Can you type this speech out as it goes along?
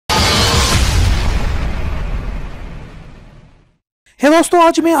है दोस्तों,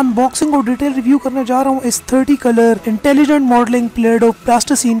 आज मैं अनबॉक्सिंग और डिटेल रिव्यू करने जा रहा हूँ इस 30 कलर इंटेलिजेंट मॉडलिंग प्लेडो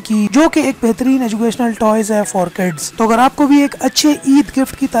प्लास्टिसीन की, जो कि एक बेहतरीन एजुकेशनल टॉयज है फॉर किड्स। तो अगर आपको भी एक अच्छे ईद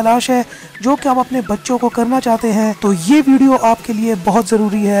गिफ्ट की तलाश है जो कि आप अपने बच्चों को करना चाहते हैं, तो ये वीडियो आपके लिए बहुत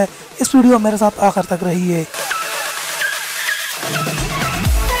ज़रूरी है। इस वीडियो मेरे साथ आखिर तक रहिए।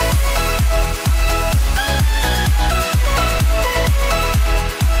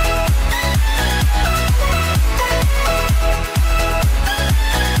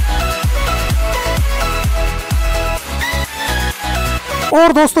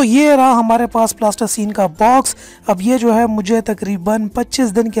 और दोस्तों, ये रहा हमारे पास प्लास्टिसीन का बॉक्स। अब ये जो है मुझे तकरीबन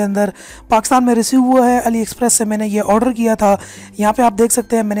 25 दिन के अंदर पाकिस्तान में रिसीव हुआ है। अली एक्सप्रेस से मैंने ये ऑर्डर किया था। यहाँ पे आप देख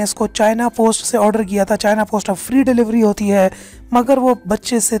सकते हैं मैंने इसको चाइना पोस्ट से ऑर्डर किया था। चाइना पोस्ट अब फ्री डिलीवरी होती है, मगर वो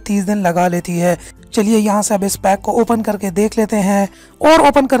 25 से 30 दिन लगा लेती है। चलिए यहाँ से अब इस पैक को ओपन करके देख लेते हैं। और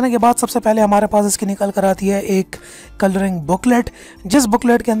ओपन करने के बाद सबसे पहले हमारे पास इसकी निकल कर आती है एक कलरिंग बुकलेट, जिस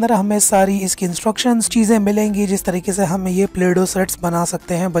बुकलेट के अंदर हमें सारी इसकी इंस्ट्रक्शंस चीज़ें मिलेंगी, जिस तरीके से हम ये प्लेडो सेट्स बना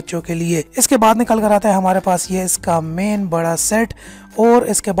सकते हैं बच्चों के लिए। इसके बाद निकल कर आता है हमारे पास ये इसका मेन बड़ा सेट, और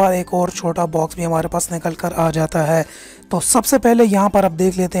इसके बाद एक और छोटा बॉक्स भी हमारे पास निकल कर आ जाता है। तो सबसे पहले यहाँ पर अब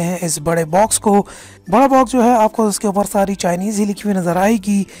देख लेते हैं इस बड़े बॉक्स को। बड़ा बॉक्स जो है आपको इसके ऊपर सारी चाइनीज़ ही लिखी हुई नज़र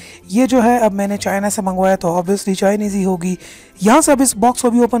आएगी। ये जो है अब मैंने चाइना से मंगवाया तो ऑब्वियसली चाइनीज़ ही होगी। यहाँ से अब इस बॉक्स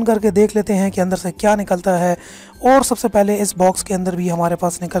को भी ओपन करके देख लेते हैं कि अंदर से क्या निकलता है। और सबसे पहले इस बॉक्स के अंदर भी हमारे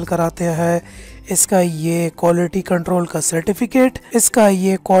पास निकल कर आते हैं इसका ये क्वालिटी कंट्रोल का सर्टिफिकेट,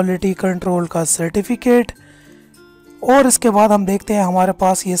 और इसके बाद हम देखते हैं हमारे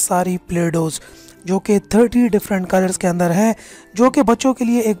पास ये सारी प्लेडोज जो कि 30 डिफरेंट कलर्स के अंदर हैं, जो कि बच्चों के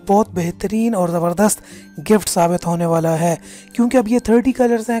लिए एक बहुत बेहतरीन और ज़बरदस्त गिफ्ट साबित होने वाला है। क्योंकि अब ये 30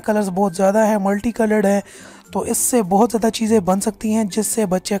 कलर्स हैं, कलर्स बहुत ज़्यादा हैं, मल्टी कलर्ड हैं, तो इससे बहुत ज़्यादा चीज़ें बन सकती हैं जिससे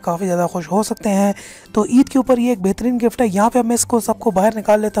बच्चे काफ़ी ज़्यादा खुश हो सकते हैं। तो ईद के ऊपर ये एक बेहतरीन गिफ्ट है। यहाँ पे मैं इसको सबको बाहर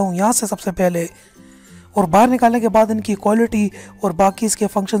निकाल लेता हूँ यहाँ से सबसे पहले, और बाहर निकालने के बाद इनकी क्वालिटी और बाकी इसके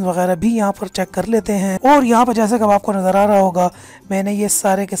फंक्शंस वगैरह भी यहाँ पर चेक कर लेते हैं। और यहाँ पर जैसे कि आपको नज़र आ रहा होगा, मैंने ये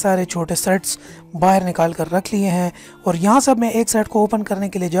सारे के सारे छोटे सेट्स बाहर निकाल कर रख लिए हैं। और यहाँ से अब मैं एक सेट को ओपन करने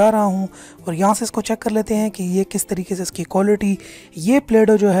के लिए जा रहा हूँ, और यहाँ से इसको चेक कर लेते हैं कि ये किस तरीके से इसकी क्वालिटी। ये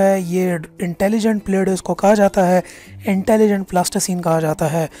प्लेडो जो है ये इंटेलिजेंट प्लेडो इसको कहा जाता है, इंटेलिजेंट प्लास्टिसीन कहा जाता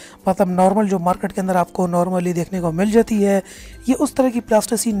है। मतलब नॉर्मल जो मार्केट के अंदर आपको नॉर्मली देखने को मिल जाती है, ये उस तरह की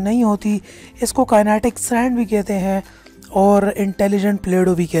प्लास्टिसीन नहीं होती। इसको काइनेटिक सैंड भी कहते हैं और इंटेलिजेंट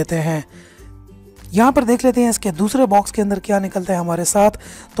प्लेडो भी कहते हैं। यहाँ पर देख लेते हैं इसके दूसरे बॉक्स के अंदर क्या निकलता है हमारे साथ।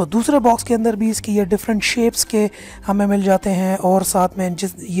 तो दूसरे बॉक्स के अंदर भी इसकी ये डिफरेंट शेप्स के हमें मिल जाते हैं, और साथ में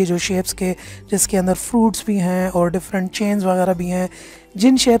ये जो शेप्स के जिसके अंदर फ्रूट्स भी हैं और डिफरेंट चेन्स वगैरह भी हैं,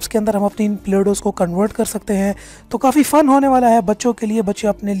 जिन शेप्स के अंदर हम अपनी इन प्लेडोज को कन्वर्ट कर सकते हैं। तो काफ़ी फ़न होने वाला है बच्चों के लिए। बच्चे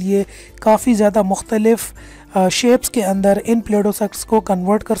अपने लिए काफ़ी ज़्यादा मुख्तलिफ शेप्स के अंदर इन प्लेडो सेट्स को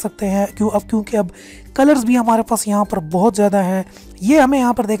कन्वर्ट कर सकते हैं। क्योंकि अब कलर्स भी हमारे पास यहाँ पर बहुत ज़्यादा हैं। ये हमें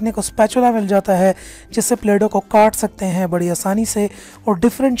यहाँ पर देखने को स्पैचुला मिल जाता है, जिससे प्लेडो को काट सकते हैं बड़ी आसानी से और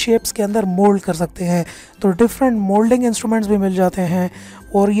डिफरेंट शेप्स के अंदर मोल्ड कर सकते हैं। तो डिफरेंट मोल्डिंग इंस्ट्रूमेंट्स भी मिल जाते हैं,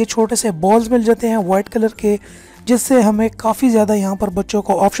 और ये छोटे से बॉल्स मिल जाते हैं वाइट कलर के, जिससे हमें काफ़ी ज़्यादा यहाँ पर बच्चों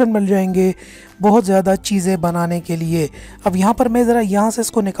को ऑप्शन मिल जाएंगे बहुत ज़्यादा चीज़ें बनाने के लिए। अब यहाँ पर मैं ज़रा यहाँ से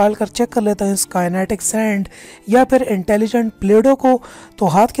इसको निकाल कर चेक कर लेता हूँ इस काइनेटिक सैंड या फिर इंटेलिजेंट प्लेडो को। तो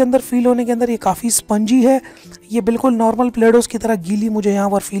हाथ के अंदर फील होने के अंदर ये काफ़ी स्पंजी है। ये बिल्कुल नॉर्मल प्लेडोस की तरह गीली मुझे यहाँ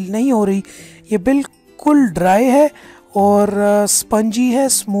पर फील नहीं हो रही। ये बिल्कुल ड्राई है और स्पंजी है,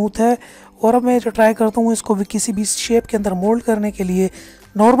 स्मूथ है। और अब मैं ट्राई करता हूँ इसको भी किसी भी शेप के अंदर मोल्ड करने के लिए।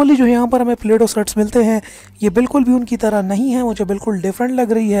 नॉर्मली जो यहाँ पर हमें प्लेडो सेट्स मिलते हैं ये बिल्कुल भी उनकी तरह नहीं है, मुझे बिल्कुल डिफरेंट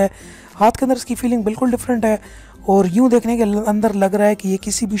लग रही है। हाथ के अंदर इसकी फीलिंग बिल्कुल डिफरेंट है, और यूँ देखने के अंदर लग रहा है कि ये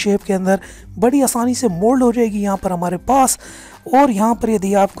किसी भी शेप के अंदर बड़ी आसानी से मोल्ड हो जाएगी यहाँ पर हमारे पास। और यहाँ पर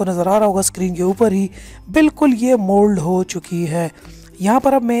यदि आपको नज़र आ रहा होगा स्क्रीन के ऊपर ही, बिल्कुल ये मोल्ड हो चुकी है। यहाँ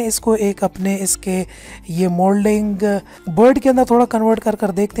पर अब मैं इसको एक अपने इसके ये मोल्डिंग बर्ड के अंदर थोड़ा कन्वर्ट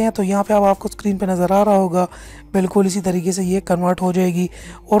कर देखते हैं। तो यहाँ पे अब आपको स्क्रीन पे नज़र आ रहा होगा, बिल्कुल इसी तरीके से ये कन्वर्ट हो जाएगी,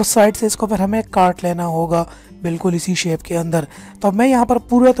 और साइड से इसको फिर हमें काट लेना होगा बिल्कुल इसी शेप के अंदर। तो अब मैं यहाँ पर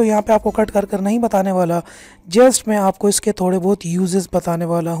पूरा तो यहाँ पे आपको कट कर नहीं बताने वाला, जस्ट मैं आपको इसके थोड़े बहुत यूजेस बताने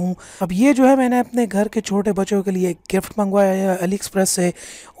वाला हूँ। अब ये जो है मैंने अपने घर के छोटे बच्चों के लिए एक गिफ्ट मंगवाया है अली एक्सप्रेस से,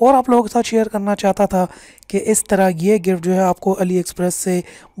 और आप लोगों के साथ शेयर करना चाहता था कि इस तरह ये गिफ्ट जो है आपको अली एक्सप्रेस से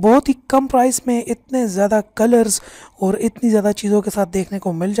बहुत ही कम प्राइस में इतने ज़्यादा कलर्स और इतनी ज़्यादा चीज़ों के साथ देखने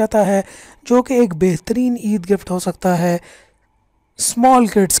को मिल जाता है, जो कि एक बेहतरीन ईद गिफ्ट हो सकता है स्मॉल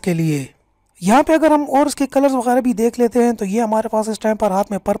किड्स के लिए। यहाँ पे अगर हम और इसके कलर्स वगैरह भी देख लेते हैं तो ये हमारे पास इस टाइम पर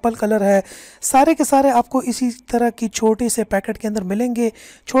हाथ में पर्पल कलर है। सारे के सारे आपको इसी तरह की छोटे से पैकेट के अंदर मिलेंगे,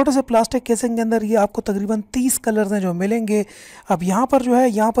 छोटे से प्लास्टिक केसिंग के अंदर ये आपको तकरीबन 30 कलर्स हैं जो मिलेंगे। अब यहाँ पर जो है,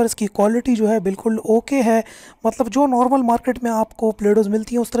 यहाँ पर इसकी क्वालिटी जो है बिल्कुल ओके है, मतलब जो नॉर्मल मार्केट में आपको प्लेडोज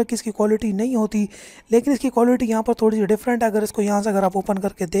मिलती हैं उस तरह की इसकी क्वालिटी नहीं होती, लेकिन इसकी क्वालिटी यहाँ पर थोड़ी सी डिफरेंट है। अगर इसको यहाँ से अगर आप ओपन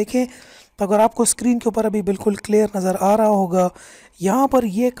करके देखें तो अगर आपको स्क्रीन के ऊपर अभी बिल्कुल क्लियर नज़र आ रहा होगा, यहाँ पर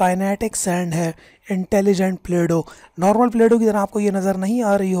ये काइनेटिक सैंड है, इंटेलिजेंट प्लेडो। नॉर्मल प्लेडो की तरह आपको ये नज़र नहीं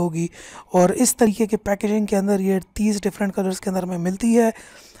आ रही होगी, और इस तरीके के पैकेजिंग के अंदर ये 30 डिफरेंट कलर्स के अंदर में मिलती है।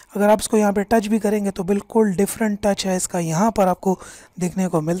 अगर आप इसको यहाँ पे टच भी करेंगे तो बिल्कुल डिफरेंट टच है इसका यहाँ पर आपको देखने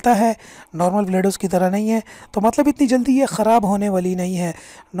को मिलता है, नॉर्मल प्लेडोज़ की तरह नहीं है। तो मतलब इतनी जल्दी ये ख़राब होने वाली नहीं है।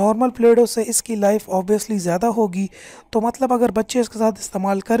 नॉर्मल प्लेडो से इसकी लाइफ ऑब्वियसली ज़्यादा होगी, तो मतलब अगर बच्चे इसके साथ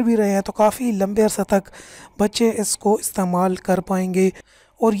इस्तेमाल कर भी रहे हैं तो काफ़ी लंबे अरसे तक बच्चे इसको इस्तेमाल कर पाएंगे।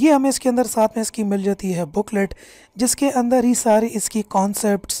 और ये हमें इसके अंदर साथ में इसकी मिल जाती है बुकलेट, जिसके अंदर ही सारी इसकी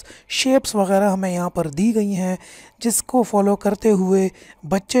कॉन्सेप्ट्स, शेप्स वगैरह हमें यहाँ पर दी गई हैं, जिसको फॉलो करते हुए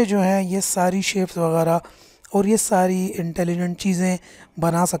बच्चे जो हैं ये सारी शेप्स वगैरह और ये सारी इंटेलिजेंट चीज़ें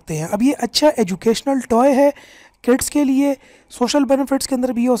बना सकते हैं। अब ये अच्छा एजुकेशनल टॉय है किड्स के लिए। सोशल बेनिफिट्स के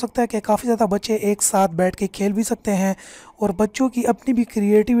अंदर भी ये हो सकता है कि काफ़ी ज़्यादा बच्चे एक साथ बैठ के खेल भी सकते हैं, और बच्चों की अपनी भी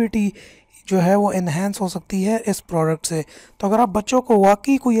क्रिएटिविटी जो है वो इन्हेंस हो सकती है इस प्रोडक्ट से। तो अगर आप बच्चों को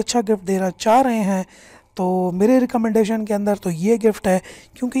वाकई कोई अच्छा गिफ्ट देना चाह रहे हैं तो मेरे रिकमेंडेशन के अंदर तो ये गिफ्ट है,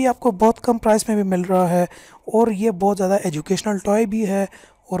 क्योंकि ये आपको बहुत कम प्राइस में भी मिल रहा है, और ये बहुत ज़्यादा एजुकेशनल टॉय भी है,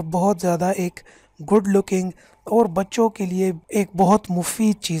 और बहुत ज़्यादा एक गुड लुकिंग और बच्चों के लिए एक बहुत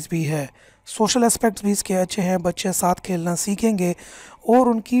मुफीद चीज़ भी है। सोशल एस्पेक्ट्स भी इसके अच्छे हैं, बच्चे साथ खेलना सीखेंगे और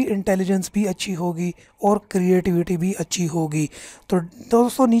उनकी इंटेलिजेंस भी अच्छी होगी और क्रिएटिविटी भी अच्छी होगी। तो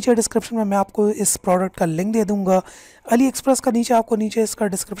दोस्तों नीचे डिस्क्रिप्शन में मैं आपको इस प्रोडक्ट का लिंक दे दूंगा। अली एक्सप्रेस का नीचे आपको नीचे इसका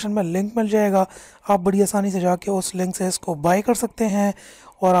डिस्क्रिप्शन में लिंक मिल जाएगा, आप बड़ी आसानी से जाके उस लिंक से इसको बाय कर सकते हैं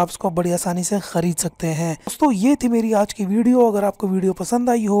और आप इसको बड़ी आसानी से ख़रीद सकते हैं। दोस्तों ये थी मेरी आज की वीडियो। अगर आपको वीडियो पसंद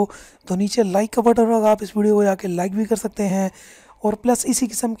आई हो तो नीचे लाइक का बटन होगा, आप इस वीडियो को जाके लाइक भी कर सकते हैं, और प्लस इसी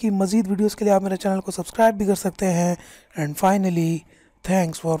किस्म की मज़ीद वीडियोज़ के लिए आप मेरे चैनल को सब्सक्राइब भी कर सकते हैं। And finally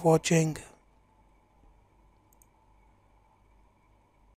thanks for watching.